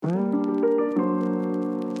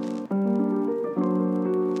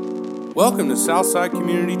Welcome to Southside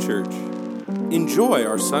Community Church. Enjoy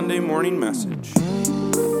our Sunday morning message.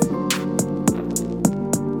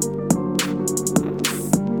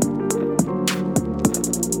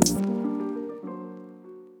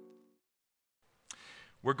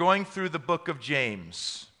 We're going through the book of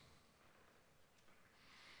James.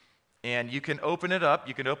 And you can open it up.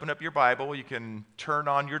 You can open up your Bible. You can turn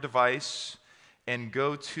on your device and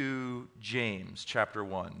go to James chapter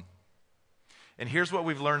 1. And here's what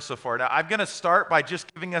we've learned so far. Now, I'm going to start by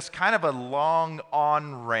just giving us kind of a long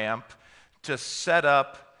on-ramp to set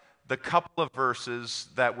up the couple of verses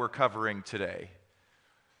that we're covering today.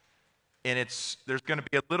 And there's going to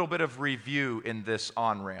be a little bit of review in this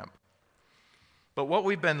on-ramp. But what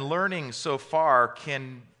we've been learning so far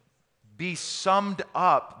can be summed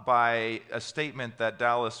up by a statement that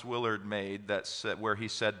Dallas Willard made where he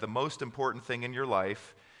said, the most important thing in your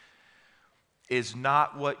life is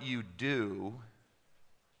not what you do,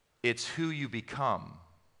 it's who you become.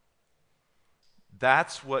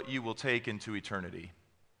 That's what you will take into eternity.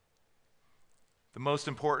 The most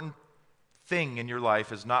important thing in your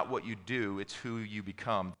life is not what you do, it's who you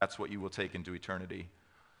become. That's what you will take into eternity.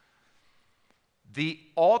 The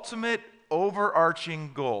ultimate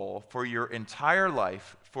overarching goal for your entire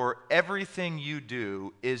life, for everything you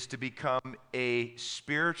do, is to become a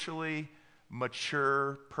spiritually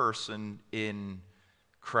mature person in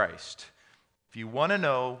Christ. If you want to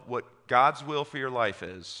know what God's will for your life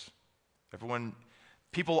is,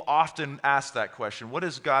 people often ask that question, what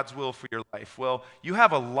is God's will for your life? Well, you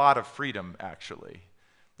have a lot of freedom, actually.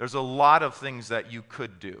 There's a lot of things that you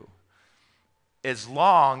could do, as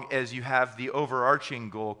long as you have the overarching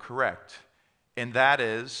goal correct. And that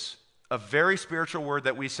is a very spiritual word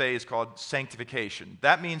that we say is called sanctification.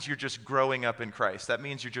 That means you're just growing up in Christ. That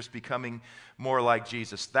means you're just becoming more like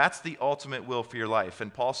Jesus. That's the ultimate will for your life.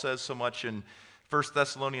 And Paul says so much in 1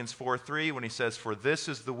 Thessalonians 4:3 when he says, "For this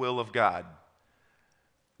is the will of God."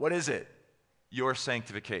 What is it? Your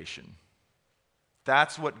sanctification.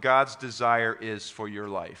 That's what God's desire is for your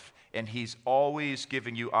life. And He's always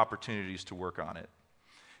giving you opportunities to work on it.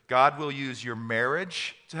 God will use your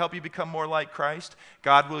marriage to help you become more like Christ.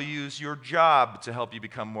 God will use your job to help you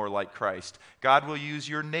become more like Christ. God will use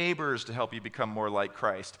your neighbors to help you become more like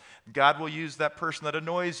Christ. God will use that person that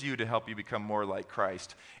annoys you to help you become more like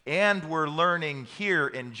Christ. And we're learning here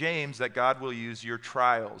in James that God will use your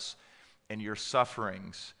trials and your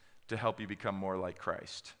sufferings to help you become more like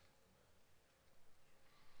Christ.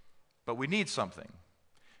 But we need something.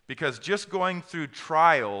 Because just going through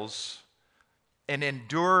trials and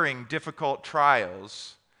enduring difficult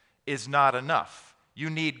trials is not enough. You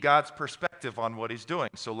need God's perspective on what He's doing.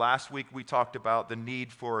 So last week we talked about the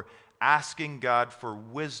need for asking God for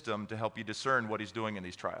wisdom to help you discern what He's doing in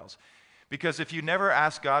these trials. Because if you never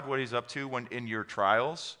ask God what He's up to when in your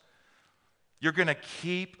trials, He's going to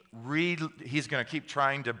keep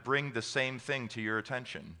trying to bring the same thing to your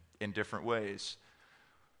attention in different ways.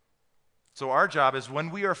 So our job is when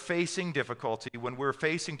we are facing difficulty, when we're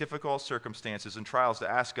facing difficult circumstances and trials, to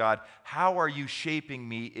ask God, how are you shaping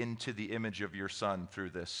me into the image of your Son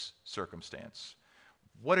through this circumstance?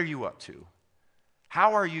 What are you up to?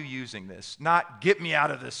 How are you using this? Not get me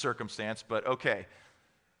out of this circumstance, but okay,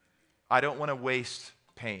 I don't want to waste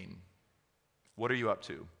pain. What are you up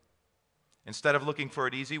to? Instead of looking for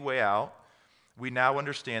an easy way out, we now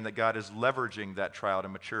understand that God is leveraging that trial to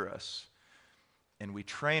mature us. And we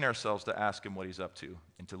train ourselves to ask Him what He's up to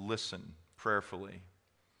and to listen prayerfully.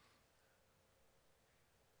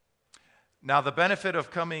 Now, the benefit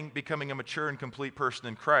of becoming a mature and complete person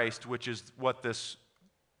in Christ, which is what this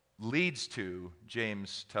leads to,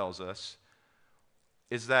 James tells us,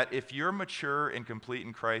 is that if you're mature and complete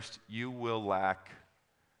in Christ, you will lack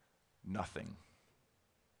nothing.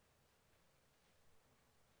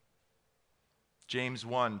 James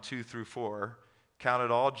 1:2-4. Count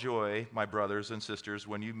it all joy, my brothers and sisters,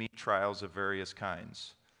 when you meet trials of various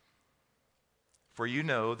kinds. For you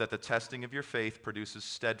know that the testing of your faith produces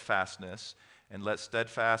steadfastness, and let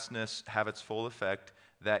steadfastness have its full effect,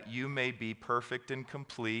 that you may be perfect and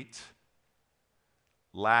complete,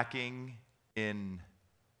 lacking in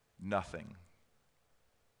nothing.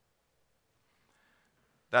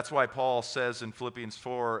 That's why Paul says in Philippians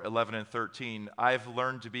 4:11-13, I've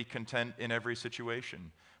learned to be content in every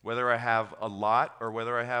situation. Whether I have a lot or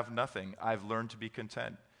whether I have nothing, I've learned to be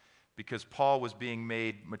content. Because Paul was being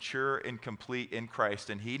made mature and complete in Christ,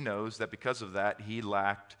 and he knows that because of that, he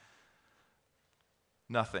lacked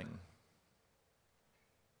nothing.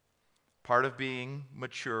 Part of being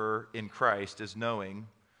mature in Christ is knowing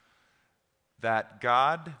that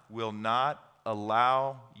God will not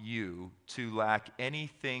allow you to lack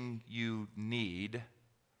anything you need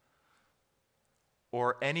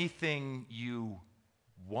or anything you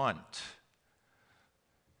want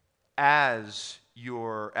as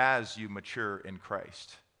you mature in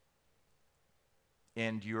Christ.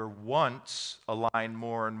 And your wants align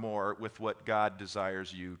more and more with what God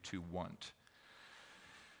desires you to want.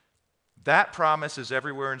 That promise is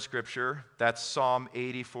everywhere in Scripture. That's Psalm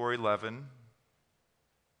 84:11.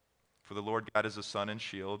 For the Lord God is a sun and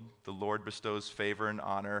shield. The Lord bestows favor and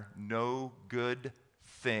honor. No good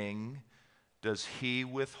thing does he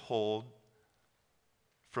withhold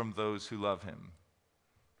from those who love him,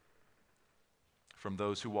 from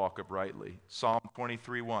those who walk uprightly. Psalm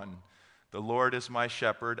 23:1. The Lord is my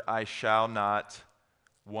shepherd, I shall not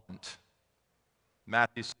want.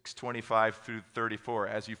 Matthew 6:25 through 34.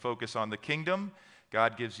 As you focus on the kingdom,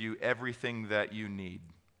 God gives you everything that you need.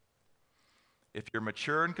 If you're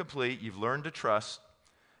mature and complete, you've learned to trust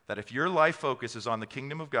that if your life focus is on the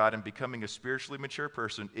kingdom of God and becoming a spiritually mature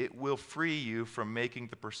person, it will free you from making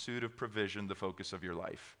the pursuit of provision the focus of your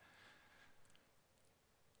life.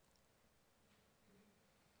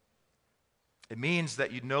 It means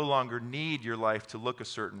that you no longer need your life to look a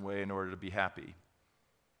certain way in order to be happy,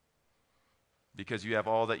 because you have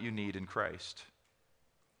all that you need in Christ.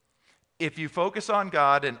 If you focus on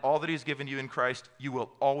God and all that he's given you in Christ, you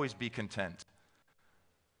will always be content.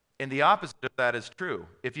 And the opposite of that is true.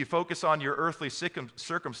 If you focus on your earthly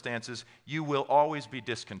circumstances, you will always be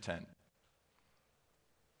discontent.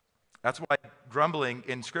 That's why grumbling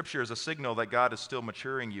in Scripture is a signal that God is still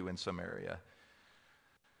maturing you in some area.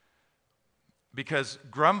 Because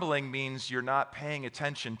grumbling means you're not paying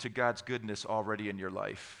attention to God's goodness already in your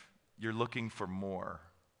life. You're looking for more.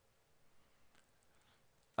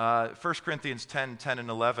 1 Corinthians 10 and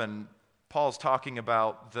 11, Paul's talking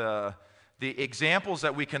about the examples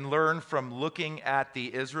that we can learn from looking at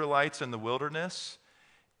the Israelites in the wilderness.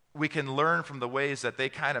 We can learn from the ways that they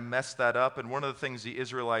kind of messed that up. And one of the things the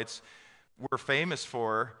Israelites were famous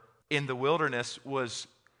for in the wilderness was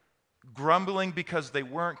grumbling because they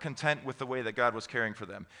weren't content with the way that God was caring for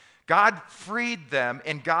them. God freed them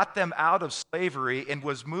and got them out of slavery and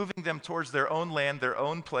was moving them towards their own land, their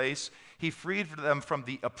own place. He freed them from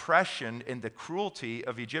the oppression and the cruelty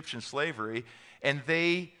of Egyptian slavery, and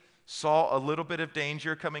they saw a little bit of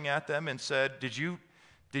danger coming at them and said, Did you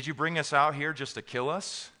bring us out here just to kill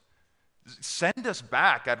us? Send us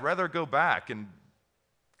back. I'd rather go back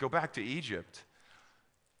to Egypt.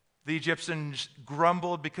 The Egyptians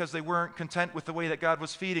grumbled because they weren't content with the way that God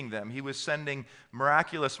was feeding them. He was sending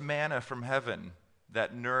miraculous manna from heaven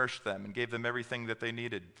that nourished them and gave them everything that they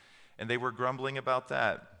needed. And they were grumbling about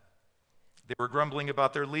that. They were grumbling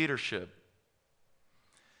about their leadership.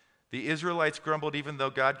 The Israelites grumbled even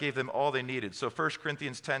though God gave them all they needed. So 1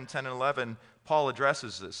 Corinthians 10 and 11, Paul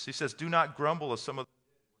addresses this. He says, Do not grumble as some of them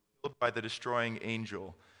were killed by the destroying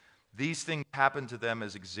angel. These things happened to them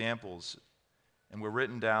as examples, and were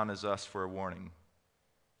written down as us for a warning,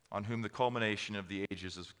 on whom the culmination of the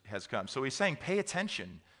ages has come. So he's saying, pay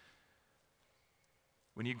attention.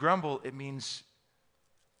 When you grumble, it means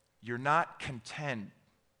you're not content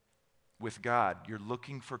with God. You're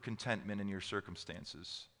looking for contentment in your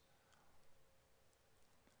circumstances.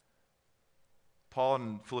 Paul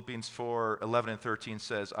in Philippians 4:11 and 13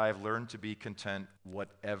 says, I have learned to be content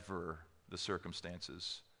whatever the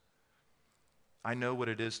circumstances. I know what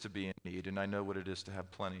it is to be in need, and I know what it is to have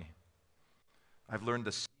plenty. I've learned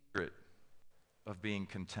the secret of being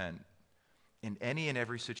content in any and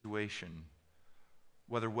every situation,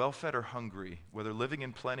 whether well-fed or hungry, whether living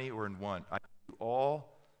in plenty or in want. I do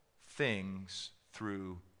all things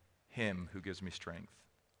through him who gives me strength.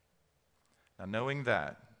 Now, knowing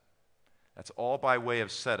that, that's all by way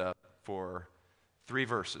of setup for 3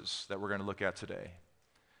 verses that we're going to look at today.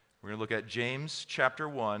 We're going to look at James chapter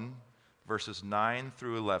 1, verses 9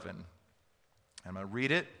 through 11. I'm going to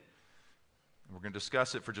read it, and we're going to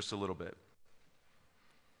discuss it for just a little bit.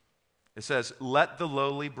 It says, Let the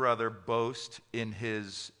lowly brother boast in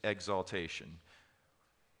his exaltation,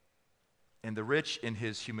 and the rich in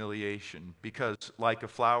his humiliation, because like a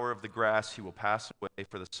flower of the grass he will pass away,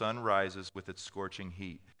 for the sun rises with its scorching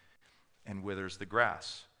heat, and withers the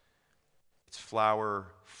grass. Its flower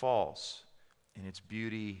falls, and its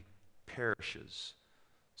beauty perishes.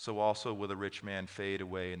 So also will the rich man fade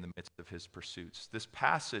away in the midst of his pursuits. This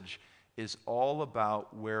passage is all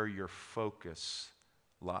about where your focus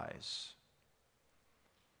lies.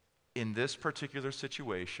 In this particular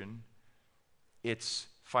situation, it's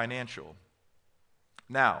financial.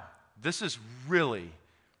 Now, this is really,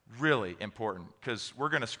 really important because we're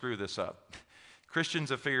going to screw this up. Christians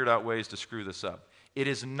have figured out ways to screw this up. It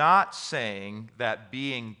is not saying that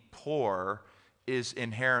being poor is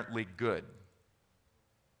inherently good.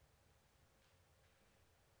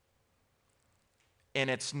 And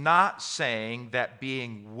it's not saying that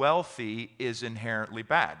being wealthy is inherently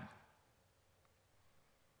bad.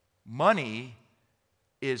 Money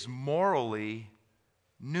is morally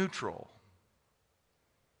neutral.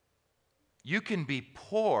 You can be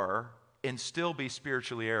poor and still be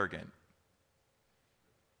spiritually arrogant.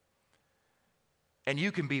 And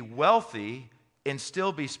you can be wealthy and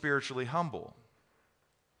still be spiritually humble.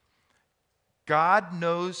 God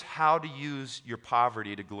knows how to use your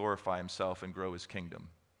poverty to glorify himself and grow his kingdom.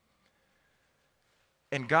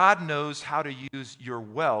 And God knows how to use your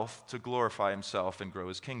wealth to glorify himself and grow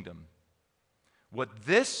his kingdom. What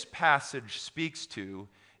this passage speaks to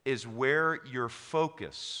is where your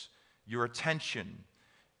focus, your attention,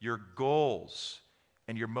 your goals,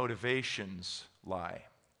 and your motivations lie.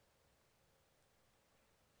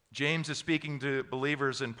 James is speaking to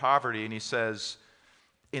believers in poverty, and he says,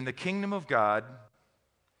 in the kingdom of God,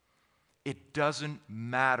 it doesn't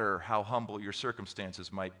matter how humble your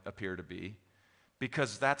circumstances might appear to be,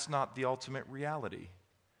 because that's not the ultimate reality.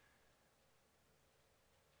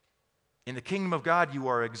 In the kingdom of God, you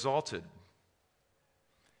are exalted.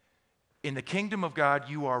 In the kingdom of God,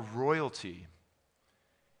 you are royalty.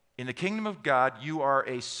 In the kingdom of God, you are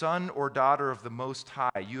a son or daughter of the Most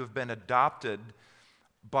High. You have been adopted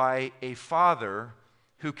by a Father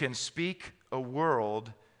who can speak a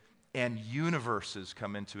world and universes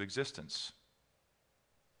come into existence.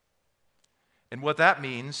 And what that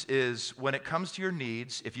means is when it comes to your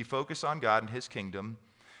needs, if you focus on God and his kingdom,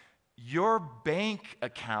 your bank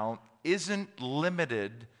account isn't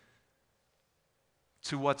limited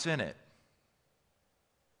to what's in it.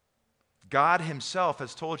 God himself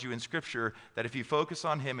has told you in Scripture that if you focus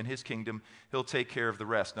on him and his kingdom, he'll take care of the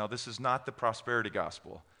rest. Now, this is not the prosperity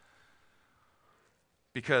gospel.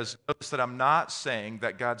 Because notice that I'm not saying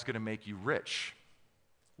that God's going to make you rich.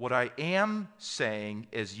 What I am saying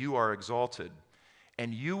is you are exalted,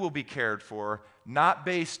 and you will be cared for not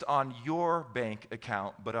based on your bank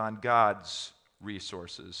account, but on God's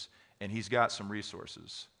resources. And he's got some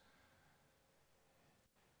resources.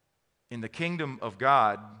 In the kingdom of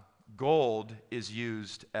God, gold is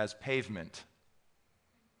used as pavement.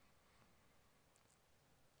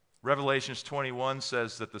 Revelations 21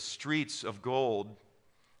 says that the streets of gold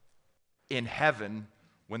in heaven,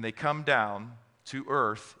 when they come down to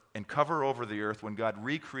earth and cover over the earth, when God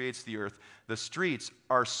recreates the earth, the streets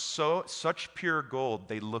are such pure gold,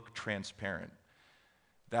 they look transparent.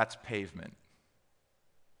 That's pavement.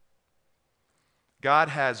 God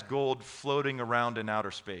has gold floating around in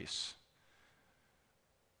outer space.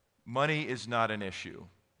 Money is not an issue.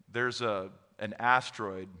 There's an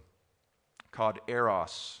asteroid called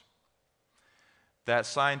Eros that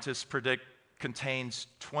scientists predict contains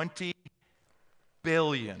 20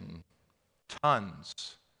 billion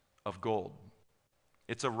tons of gold.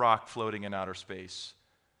 It's a rock floating in outer space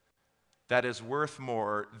that is worth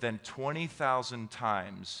more than 20,000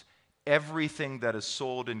 times everything that is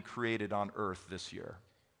sold and created on earth this year.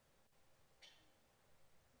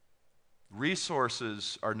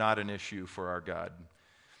 Resources are not an issue for our God.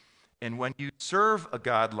 And when you serve a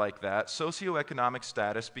God like that, socioeconomic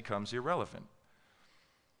status becomes irrelevant.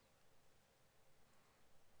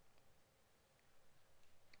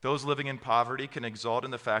 Those living in poverty can exalt in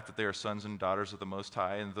the fact that they are sons and daughters of the Most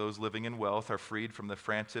High, and those living in wealth are freed from the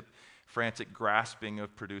frantic grasping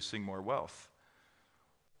of producing more wealth.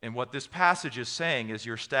 And what this passage is saying is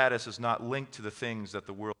your status is not linked to the things that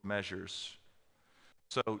the world measures.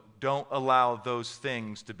 So don't allow those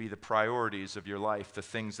things to be the priorities of your life, the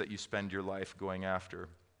things that you spend your life going after.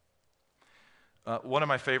 One of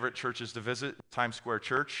my favorite churches to visit, Times Square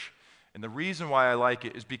Church, and the reason why I like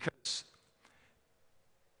it is because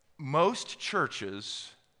most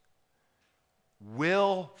churches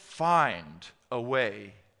will find a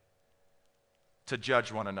way to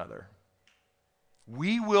judge one another.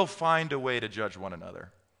 We will find a way to judge one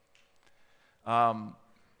another.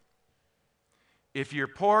 If you're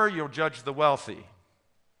poor, you'll judge the wealthy.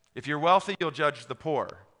 If you're wealthy, you'll judge the poor.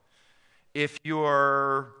 If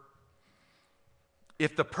the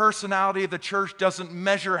personality of the church doesn't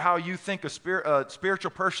measure how you think a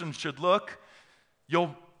spiritual person should look,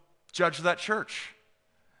 you'll judge that church.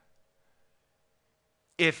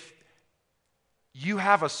 If you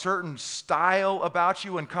have a certain style about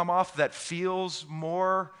you and come off that feels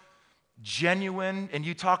more genuine, and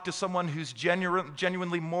you talk to someone who's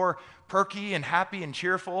genuinely more perky and happy and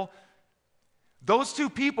cheerful, those two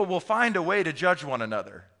people will find a way to judge one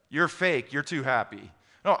another. You're fake, you're too happy.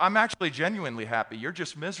 No, I'm actually genuinely happy, you're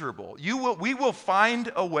just miserable. We will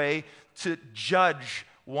find a way to judge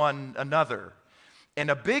one another. And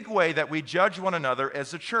a big way that we judge one another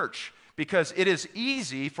as a church, Because it is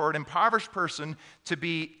easy for an impoverished person to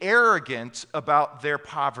be arrogant about their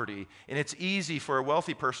poverty, and it's easy for a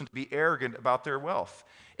wealthy person to be arrogant about their wealth.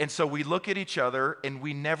 And so we look at each other and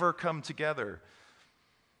we never come together.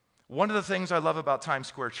 One of the things I love about Times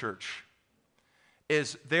Square Church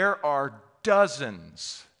is there are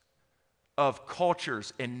dozens of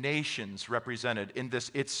cultures and nations represented in this.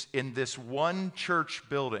 It's in this one church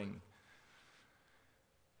building.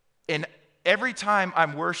 And every time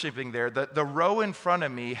I'm worshiping there, the row in front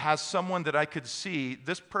of me has someone that I could see.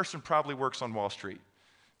 This person probably works on Wall Street,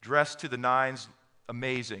 dressed to the nines,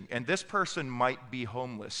 amazing. And this person might be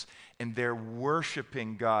homeless, and they're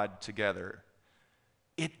worshiping God together.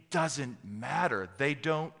 It doesn't matter. They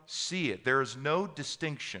don't see it. There is no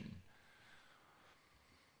distinction.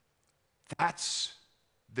 That's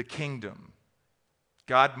the kingdom.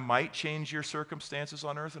 God might change your circumstances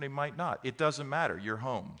on earth, and he might not. It doesn't matter. You're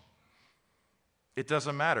home. It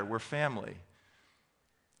doesn't matter. We're family.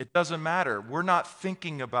 It doesn't matter. We're not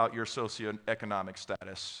thinking about your socioeconomic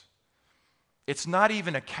status. It's not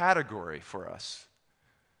even a category for us.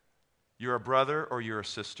 You're a brother or you're a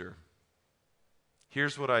sister.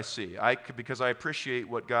 Here's what I see. Because I appreciate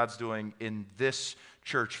what God's doing in this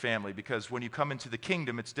church family, because when you come into the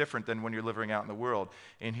kingdom, it's different than when you're living out in the world.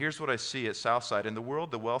 And here's what I see at Southside. In the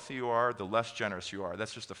world, the wealthier you are, the less generous you are.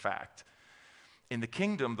 That's just a fact. In the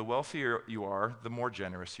kingdom, the wealthier you are, the more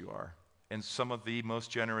generous you are. And some of the most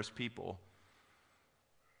generous people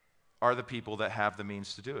are the people that have the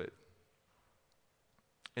means to do it.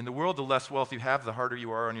 In the world, the less wealth you have, the harder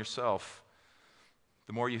you are on yourself.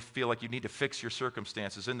 The more you feel like you need to fix your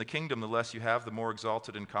circumstances. In the kingdom, the less you have, the more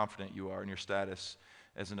exalted and confident you are in your status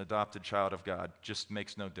as an adopted child of God. Just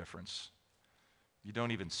makes no difference. You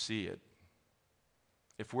don't even see it.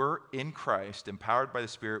 If we're in Christ, empowered by the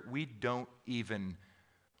Spirit, we don't even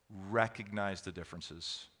recognize the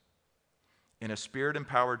differences. In a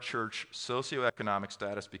Spirit-empowered church, socioeconomic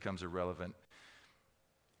status becomes irrelevant,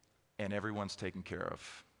 and everyone's taken care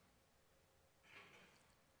of.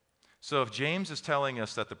 So if James is telling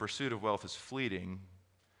us that the pursuit of wealth is fleeting,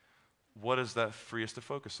 what does that free us to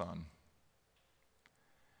focus on?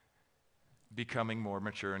 Becoming more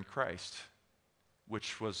mature in Christ,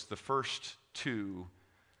 which was the first two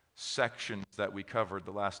sections that we covered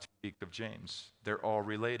the last 2 weeks of James. They're all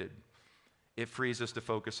related. It frees us to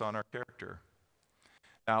focus on our character.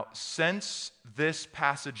 Now, since this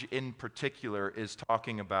passage in particular is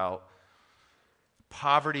talking about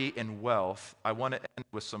poverty and wealth, I want to end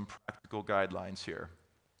with some practical guidelines here.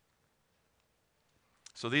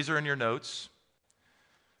 So these are in your notes.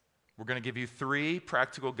 We're going to give you 3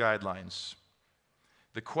 practical guidelines.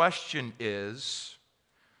 The question is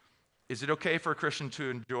it okay for a Christian to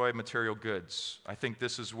enjoy material goods? I think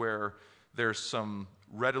this is where there's some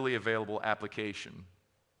readily available application.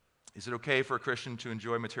 Is it okay for a Christian to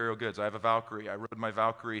enjoy material goods? I have a Valkyrie. I rode my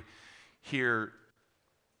Valkyrie here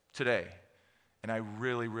today, and I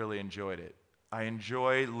really, really enjoyed it. I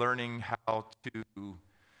enjoy learning how to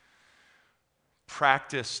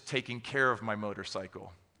practice taking care of my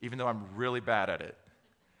motorcycle, even though I'm really bad at it.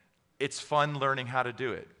 It's fun learning how to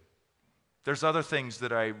do it. There's other things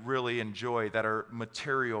that I really enjoy that are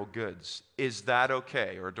material goods. Is that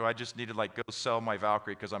okay? Or do I just need to go sell my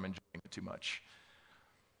Valkyrie because I'm enjoying it too much?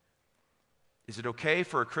 Is it okay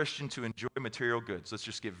for a Christian to enjoy material goods? Let's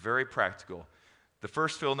just get very practical. The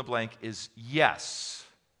first fill in the blank is yes.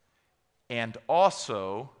 And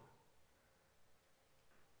also,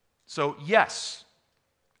 so yes,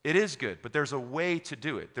 it is good, but there's a way to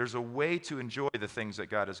do it. There's a way to enjoy the things that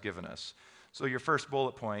God has given us. So your first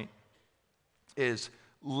bullet point is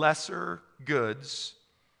lesser goods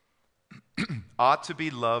ought to be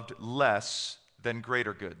loved less than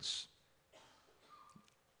greater goods.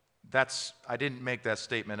 I didn't make that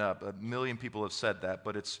statement up. 1 million people have said that,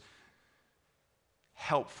 but it's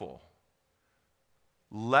helpful.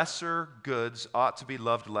 Lesser goods ought to be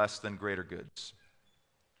loved less than greater goods.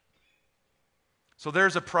 So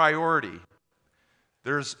there's a priority.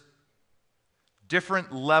 There's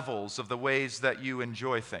different levels of the ways that you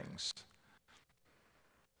enjoy things.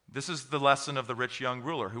 This is the lesson of the rich young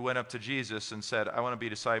ruler who went up to Jesus and said, I want to be a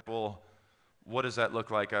disciple. What does that look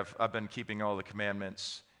like? I've been keeping all the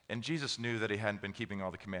commandments. And Jesus knew that he hadn't been keeping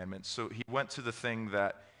all the commandments. So he went to the thing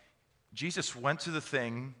that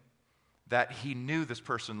he knew this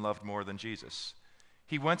person loved more than Jesus.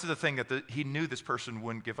 He went to the thing that he knew this person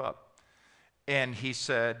wouldn't give up. And he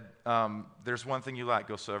said, there's one thing you lack.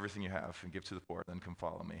 Go sell everything you have and give to the poor, then come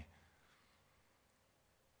follow me.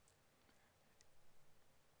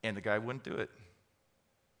 And the guy wouldn't do it.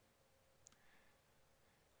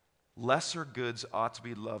 lesser goods ought to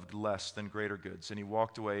be loved less than greater goods. And he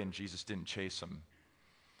walked away, and Jesus didn't chase him.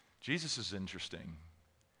 Jesus is interesting.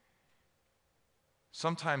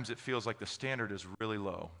 Sometimes it feels like the standard is really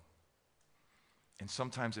low. And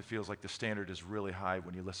sometimes it feels like the standard is really high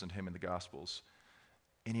when you listen to him in the Gospels.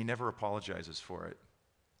 And he never apologizes for it.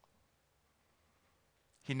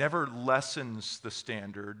 He never lessens the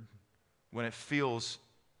standard when it feels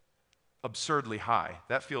absurdly high.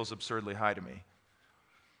 That feels absurdly high to me.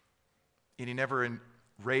 And he never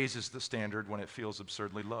raises the standard when it feels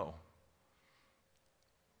absurdly low.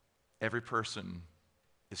 Every person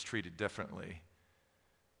is treated differently.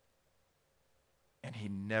 And he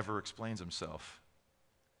never explains himself.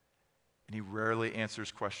 And he rarely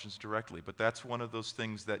answers questions directly. But that's one of those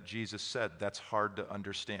things that Jesus said that's hard to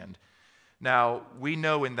understand. Now, we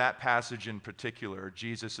know in that passage in particular,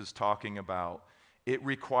 Jesus is talking about it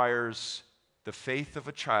requires the faith of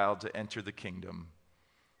a child to enter the kingdom.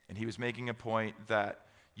 And he was making a point that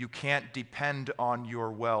you can't depend on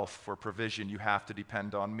your wealth for provision. You have to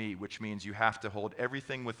depend on me, which means you have to hold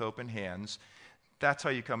everything with open hands. That's how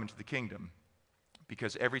you come into the kingdom.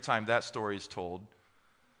 Because every time that story is told,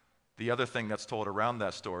 the other thing that's told around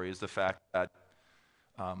that story is the fact that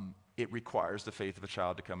it requires the faith of a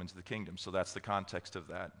child to come into the kingdom. So that's the context of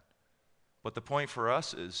that. But the point for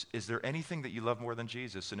us is there anything that you love more than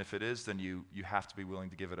Jesus? And if it is, then you have to be willing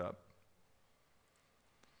to give it up.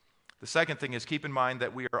 The second thing is keep in mind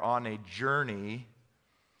that we are on a journey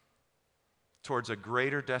towards a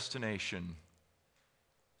greater destination.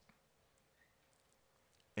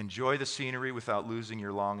 Enjoy the scenery without losing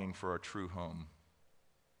your longing for a true home.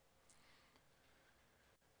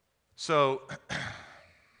 So,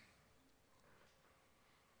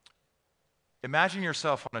 imagine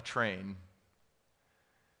yourself on a train,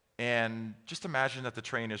 and just imagine that the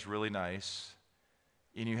train is really nice,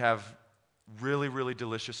 and you have really, really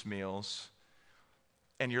delicious meals,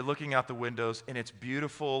 and you're looking out the windows, and it's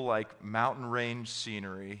beautiful, like mountain range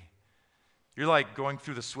scenery. You're like going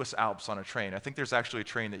through the Swiss Alps on a train. I think there's actually a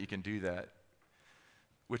train that you can do that,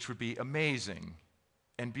 which would be amazing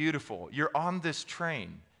and beautiful. You're on this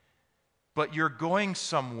train, but you're going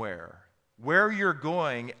somewhere. Where you're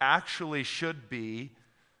going actually should be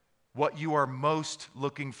what you are most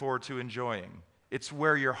looking forward to enjoying. It's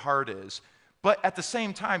where your heart is. But at the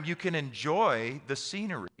same time, you can enjoy the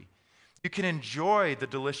scenery. You can enjoy the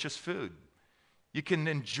delicious food. You can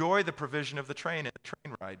enjoy the provision of the train and the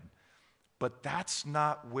train ride. But that's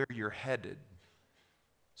not where you're headed.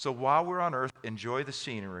 So while we're on earth, enjoy the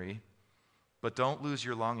scenery, but don't lose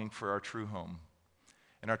your longing for our true home.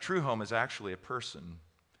 And our true home is actually a person.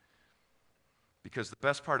 Because the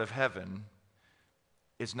best part of heaven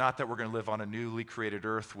is not that we're going to live on a newly created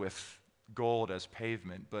earth with gold as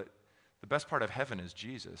pavement, but the best part of heaven is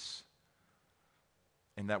Jesus,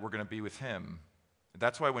 and that we're going to be with him.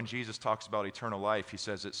 That's why when Jesus talks about eternal life, he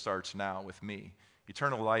says it starts now with me.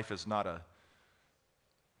 Eternal life is not a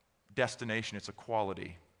destination, it's a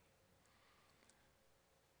quality.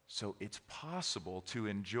 So it's possible to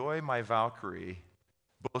enjoy my Valkyrie,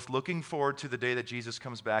 both looking forward to the day that Jesus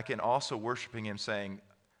comes back and also worshiping him, saying,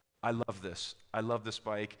 I love this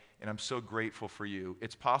bike, and I'm so grateful for you.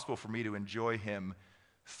 It's possible for me to enjoy him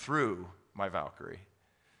through my Valkyrie.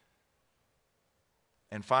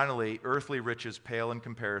 And finally, earthly riches pale in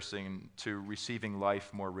comparison to receiving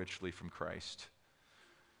life more richly from Christ.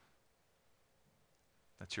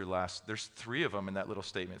 That's your last. There's 3 of them in that little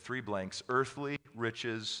statement, 3 blanks. Earthly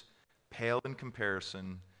riches pale in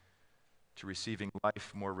comparison to receiving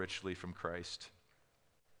life more richly from Christ.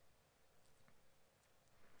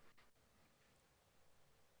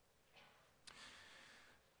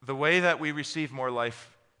 The way that we receive more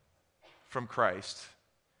life from Christ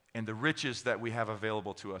and the riches that we have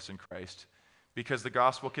available to us in Christ, because the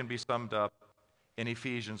gospel can be summed up in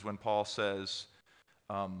Ephesians when Paul says,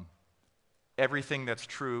 everything that's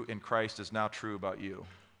true in Christ is now true about you.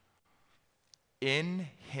 In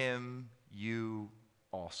him you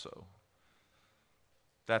also.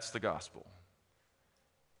 That's the gospel.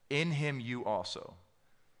 In him you also.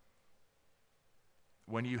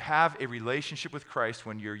 When you have a relationship with Christ,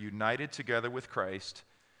 when you're united together with Christ,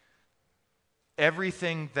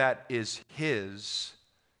 everything that is his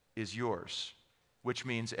is yours, which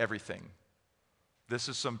means everything. This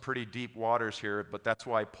is some pretty deep waters here, but that's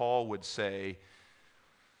why Paul would say,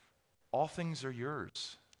 all things are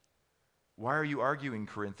yours. Why are you arguing,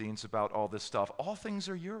 Corinthians, about all this stuff? All things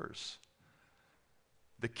are yours.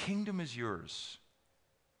 The kingdom is yours.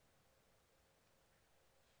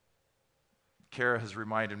 Kara has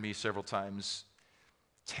reminded me several times,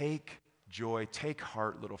 take joy, take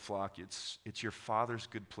heart, little flock. It's your Father's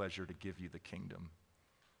good pleasure to give you the kingdom.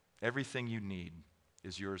 Everything you need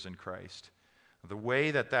is yours in Christ. The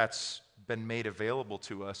way that that's been made available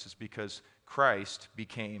to us is because Christ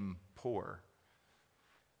became poor.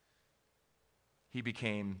 He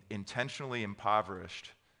became intentionally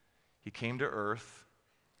impoverished. He came to earth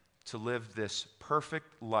to live this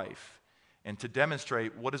perfect life and to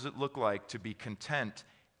demonstrate what does it look like to be content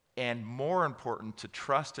and, more important, to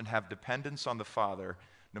trust and have dependence on the Father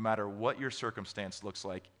no matter what your circumstance looks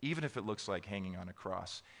like, even if it looks like hanging on a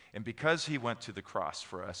cross. And because he went to the cross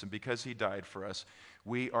for us and because he died for us,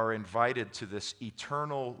 we are invited to this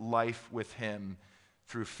eternal life with him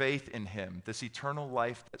through faith in him, this eternal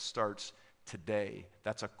life that starts today.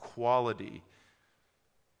 That's a quality.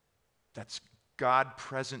 That's God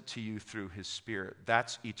present to you through his Spirit.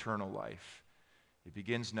 That's eternal life. It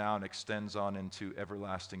begins now and extends on into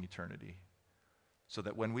everlasting eternity. So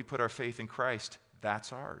that when we put our faith in Christ,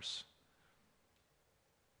 that's ours.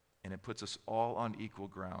 And it puts us all on equal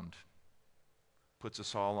ground. Puts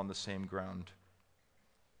us all on the same ground.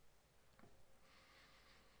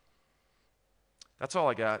 That's all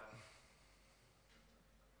I got.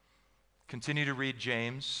 Continue to read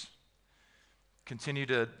James. Continue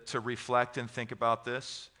to reflect and think about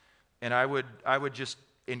this. And I would just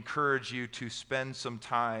encourage you to spend some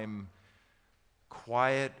time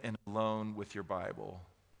quiet and alone with your Bible,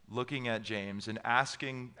 looking at James and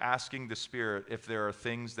asking the Spirit if there are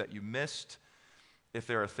things that you missed, if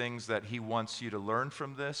there are things that he wants you to learn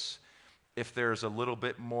from this, if there's a little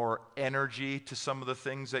bit more energy to some of the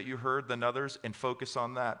things that you heard than others, and focus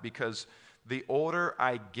on that. Because the older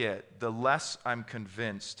I get, the less I'm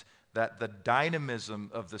convinced that the dynamism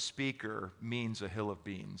of the speaker means a hill of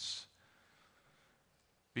beans.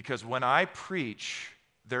 Because when I preach,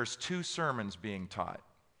 there's two sermons being taught.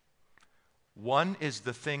 One is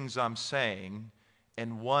the things I'm saying,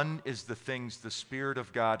 and one is the things the Spirit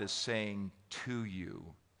of God is saying to you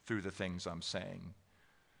through the things I'm saying.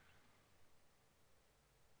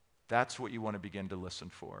 That's what you want to begin to listen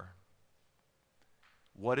for.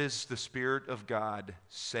 What is the Spirit of God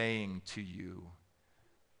saying to you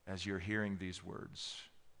as you're hearing these words?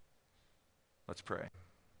 Let's pray.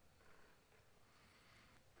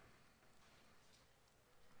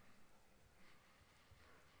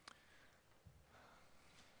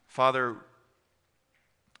 Father,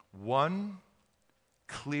 one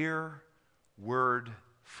clear word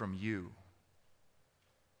from you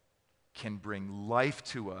can bring life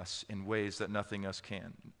to us in ways that nothing else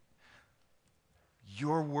can.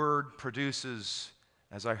 Your word produces,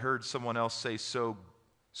 as I heard someone else say so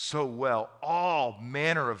well, all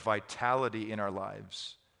manner of vitality in our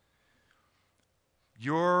lives.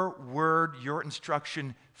 Your word, your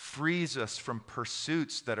instruction frees us from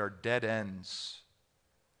pursuits that are dead ends.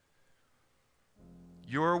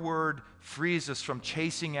 Your word frees us from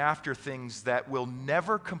chasing after things that will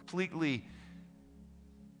never completely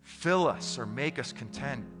fill us or make us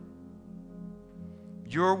content.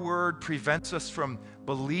 Your word prevents us from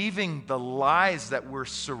believing the lies that we're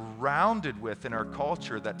surrounded with in our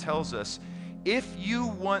culture that tells us, if you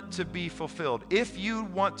want to be fulfilled, if you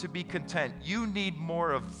want to be content, you need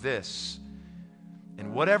more of this.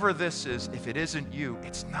 And whatever this is, if it isn't you,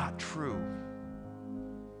 it's not true.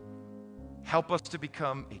 Help us to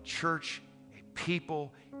become a church, a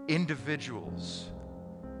people, individuals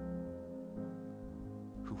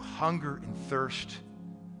who hunger and thirst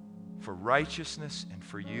for righteousness and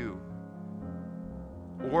for you.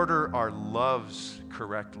 Order our loves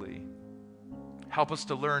correctly. Help us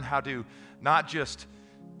to learn how to not just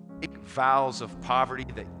make vows of poverty,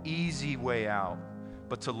 the easy way out,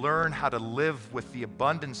 but to learn how to live with the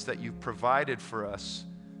abundance that you've provided for us,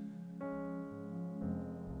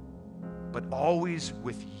 but always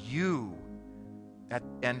with you at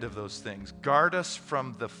the end of those things. Guard us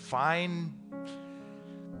from the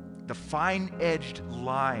fine-edged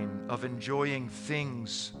line of enjoying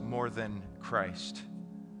things more than Christ.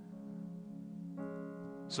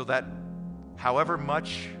 So that however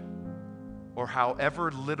much or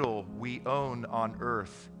however little we own on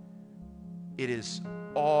earth, it is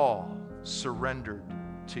all surrendered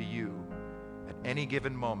to you. At any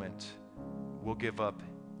given moment, we'll give up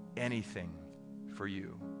anything for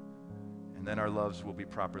you. And then our loves will be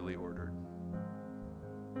properly ordered.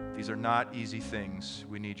 These are not easy things.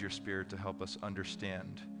 We need your Spirit to help us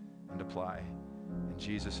understand and apply. In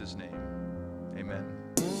Jesus' name, amen.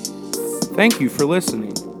 Thank you for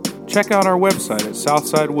listening. Check out our website at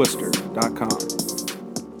southsideworcester.com.